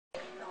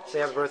Say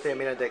happy birthday,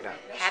 Emina and Digna.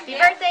 Happy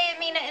birthday,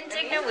 Emina and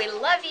Digna. We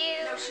love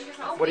you.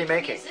 What are you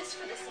making?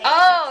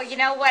 Oh, you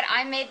know what?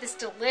 I made this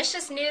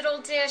delicious noodle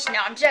dish. No,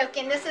 I'm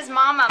joking. This is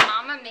Mama.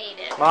 Mama made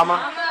it.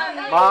 Mama?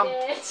 Mom?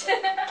 Made it.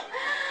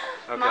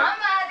 Okay. Mama,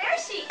 there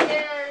she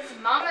is.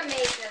 Mama made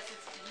this.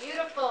 It's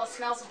beautiful. It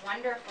smells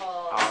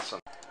wonderful.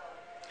 Awesome.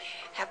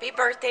 Happy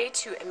birthday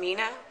to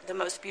Emina, the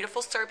most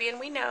beautiful Serbian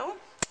we know,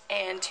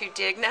 and to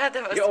Digna,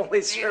 the most The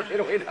only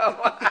Serbian we know.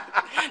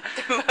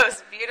 the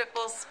most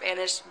beautiful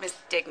Spanish Miss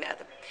Digna,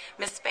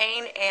 Miss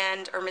Spain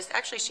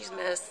actually she's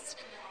Miss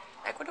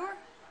Ecuador?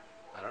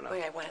 I don't know. Oh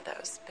yeah, one of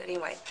those. But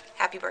anyway,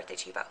 happy birthday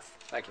to you both.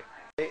 Thank you.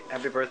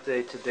 Happy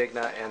birthday to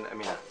Digna and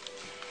Emina.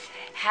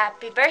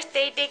 Happy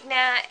birthday,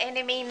 Digna and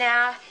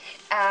Emina.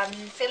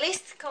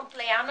 Feliz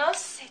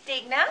cumpleaños,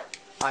 Digna.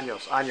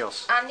 Años,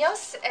 años.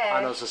 Años.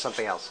 Años is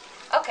something else.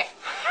 Okay.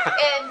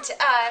 And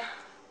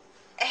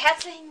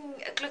herzlichen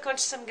Glückwunsch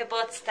zum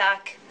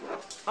Geburtstag,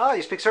 Ah,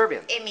 you speak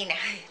Serbian. Emina.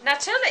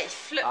 Natürlich.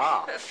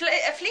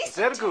 Fließend.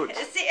 Sehr gut.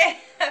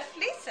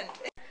 Fließend.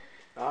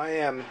 I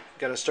am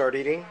going to start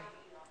eating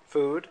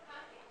food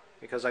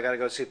because I got to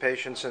go see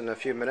patients in a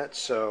few minutes.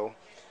 So,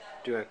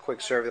 doing a quick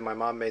serving. My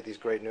mom made these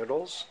great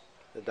noodles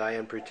that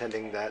Diane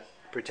pretended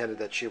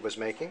that she was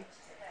making,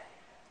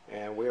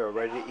 and we are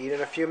ready to eat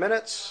in a few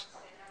minutes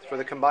for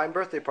the combined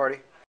birthday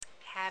party.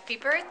 Happy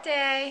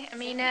birthday,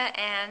 Emina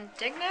and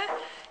Digna.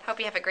 Hope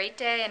you have a great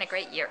day and a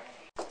great year.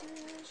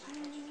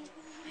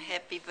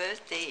 Happy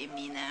birthday,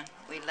 Emina.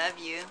 We love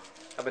you.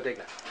 How about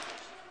Digna?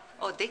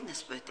 Oh,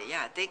 Digna's birthday.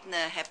 Yeah,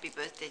 Digna, happy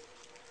birthday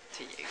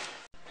to you.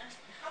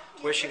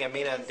 Wishing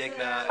Emina and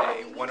Digna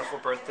a wonderful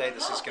birthday.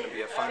 This is going to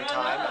be a fun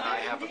time, and I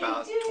have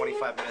about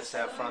 25 minutes to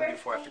have fun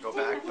before I have to go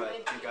back, but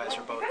you guys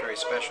are both very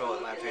special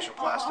at Facial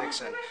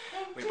Plastics, and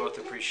we both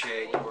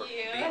appreciate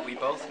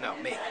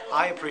me.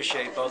 I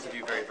appreciate both of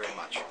you very, very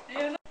much.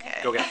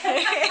 Okay. Go get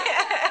it.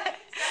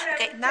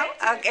 Okay, now,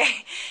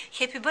 okay.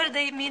 Happy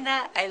birthday,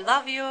 Emina. I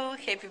love you.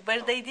 Happy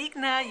birthday,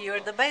 Digna. You're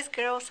the best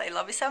girls. I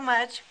love you so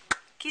much.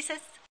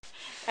 Kisses.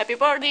 Happy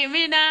birthday,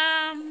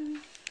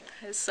 Emina.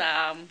 It's,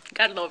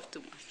 God love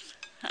too much.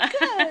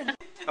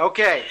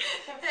 Okay.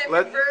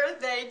 Happy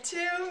birthday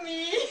to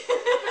me.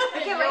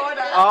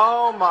 Yoda.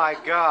 Oh my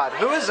God.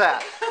 Who is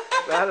that?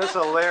 That is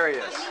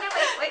hilarious.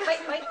 Wait.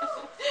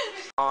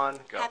 On,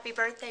 go. Happy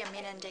birthday,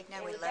 Emina and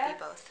Digna. We love you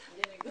both.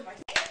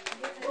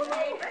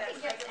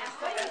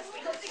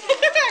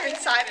 I'm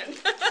excited.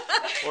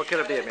 What could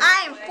it be, Emina?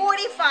 I am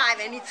 45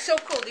 and it's so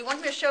cool. Do you want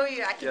me to show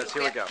you? I can Yes, do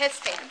here we a go.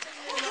 headstand.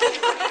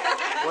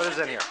 What is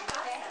in here?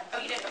 Oh,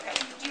 you did? Okay.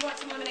 Do you want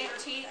some lemonade or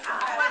tea?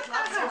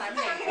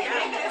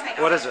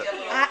 What is it?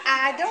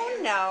 I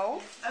don't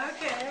know.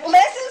 Okay.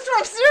 Lessons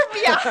from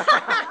Serbia.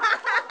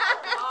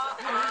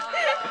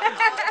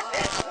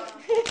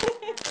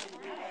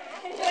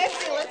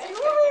 Let's see.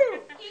 Woo!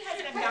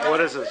 What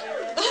is this?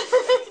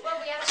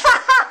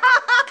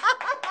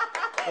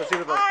 Let's see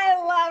the book. I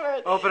love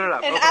it. Open it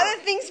up. And open it other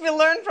up. things we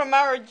learned from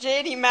our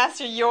JD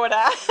Master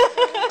Yoda.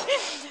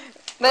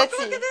 Let's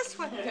see. Look at this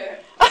one.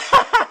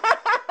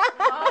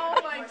 Oh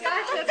my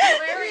gosh, that's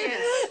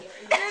hilarious.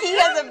 He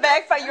has a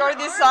bag for your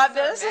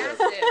disorders.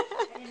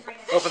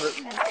 Open it.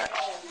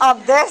 Oh,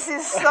 this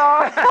is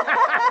so.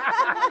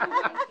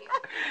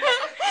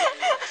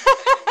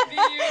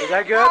 Is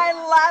that good? I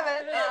love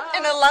it.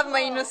 And I love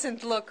my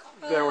innocent look.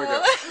 There we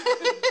go.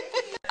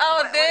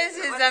 Oh, this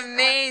is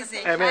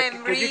amazing. Hey, man,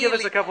 I'm could you give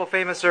us a couple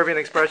famous Serbian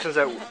expressions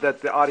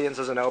that the audience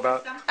doesn't know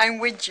about? I'm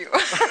with you.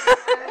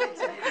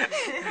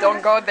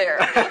 Don't go there.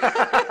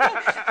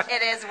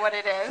 It is what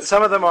it is.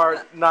 Some of them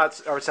are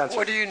censored.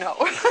 What do you know?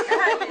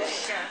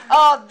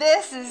 Oh,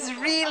 this is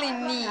really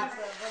neat.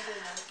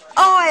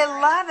 Oh, I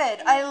love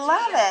it. I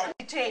love it.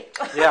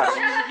 Yeah.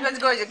 Let's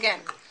go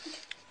again.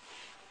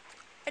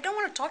 I don't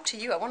want to talk to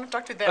you. I want to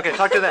talk to them. Okay,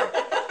 talk to them.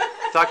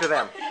 Talk to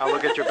them. I'll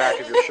look at your back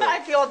of your shirt.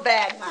 I feel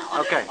bad now.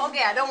 Okay.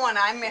 Okay, I don't want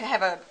to. I'm going to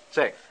have a...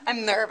 Say.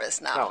 I'm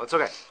nervous now. No, it's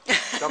okay.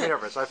 Don't be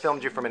nervous. I've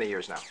filmed you for many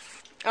years now.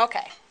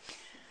 Okay.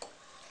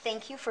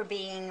 Thank you for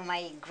being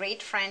my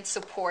great friend,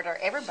 supporter,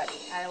 everybody.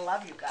 I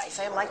love you guys.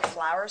 I like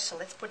flowers, so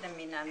let's put them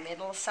in the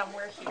middle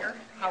somewhere here.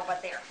 How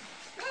about there?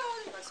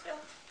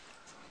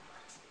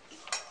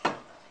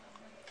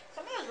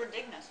 Some of those were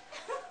Dignas.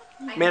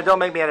 Man, don't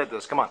make me edit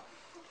this. Come on.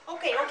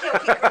 Okay,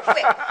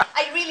 quick.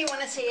 I really want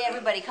to say to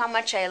everybody how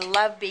much I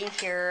love being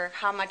here,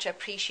 how much I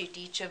appreciate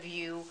each of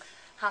you,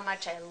 how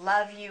much I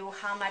love you,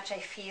 how much I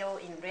feel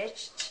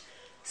enriched,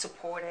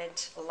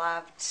 supported,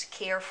 loved,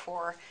 cared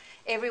for.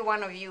 Every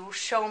one of you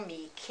show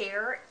me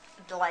care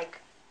like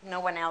no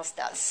one else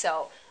does.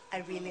 So I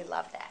really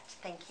love that.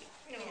 Thank you.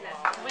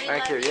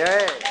 Thank you.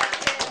 Yay.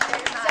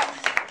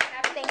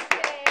 Thank you.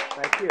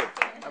 Thank you.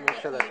 I'm going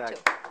to show that back.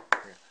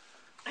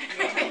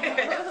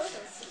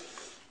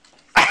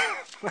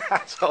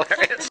 That's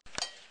hilarious.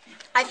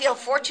 I feel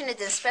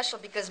fortunate and special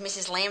because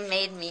Mrs. Lamb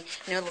made me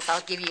noodles. I'll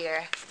give you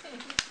a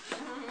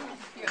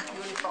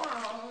beautiful.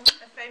 A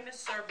famous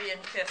Serbian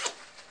kiss.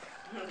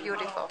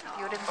 Beautiful.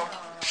 I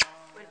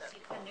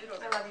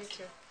love you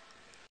too.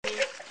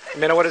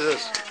 Mina, what is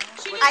this?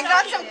 I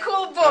got some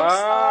cool books.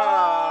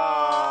 Ah.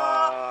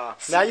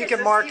 Now you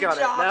can mark on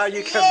it. Now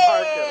you can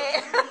mark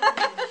it.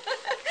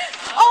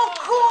 Oh,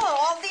 cool.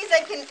 All these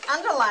I can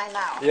underline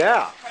now.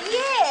 Yeah,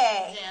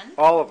 Yay.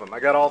 all of them. I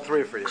got all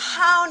 3 for you.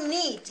 How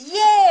neat.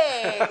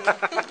 Yay.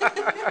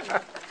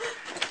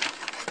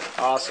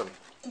 Awesome.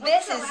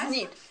 This is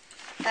neat.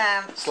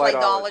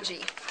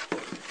 Slidology.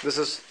 Slidology. This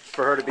is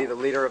for her to be the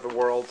leader of the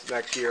world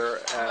next year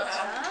at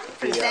our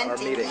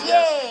Presenting. meeting.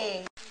 Yes.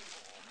 Yay.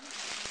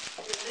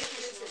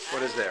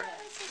 What is there?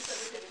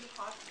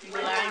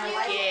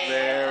 Blanket.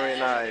 Very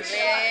nice.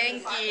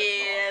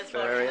 Blanket.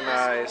 Very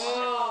nice.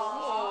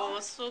 Oh,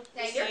 so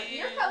Now,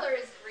 your color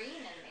is green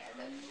in there,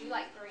 though. You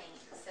like green.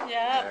 So.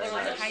 yeah,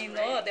 but I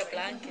know the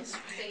blanket is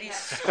really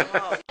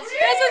soft.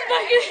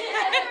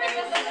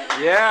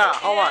 Yeah,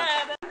 hold on.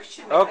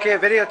 Okay,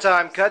 video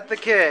time. Cut the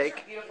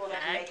cake.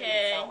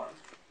 Okay.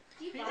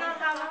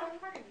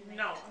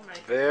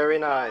 Very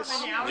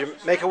nice. Did you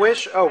make a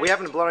wish? Oh, we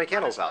haven't blown any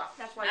candles out.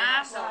 That's right.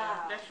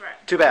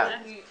 Too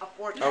bad.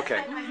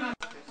 Okay.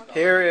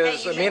 Here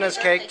is Amina's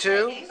cake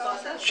too.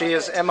 She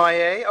is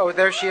MIA. Oh,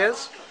 there she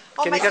is.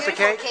 Oh, Can my you cut the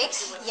beautiful cake?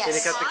 cakes? Yes. Can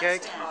you cut the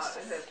cake?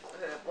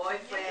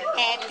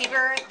 Happy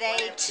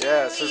birthday to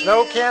Yes, there's you.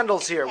 no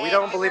candles here. We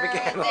don't Happy believe in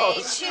birthday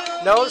candles.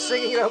 to No me.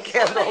 singing, no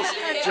candles.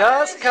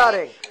 Just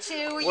cutting. To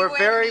you We're and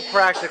very me.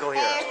 practical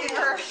here. Happy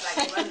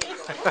birthday.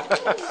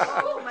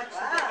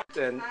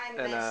 And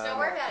Don't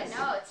worry about it.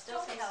 No, it's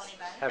still says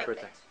happy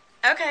birthday.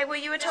 Okay, well,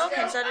 you were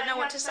talking, so I don't know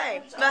what to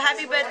say. Well,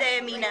 happy birthday,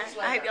 Emina.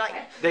 I hope you like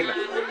it. Digna.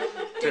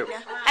 Too.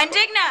 And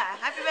Digna.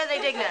 Happy birthday,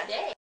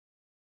 Digna.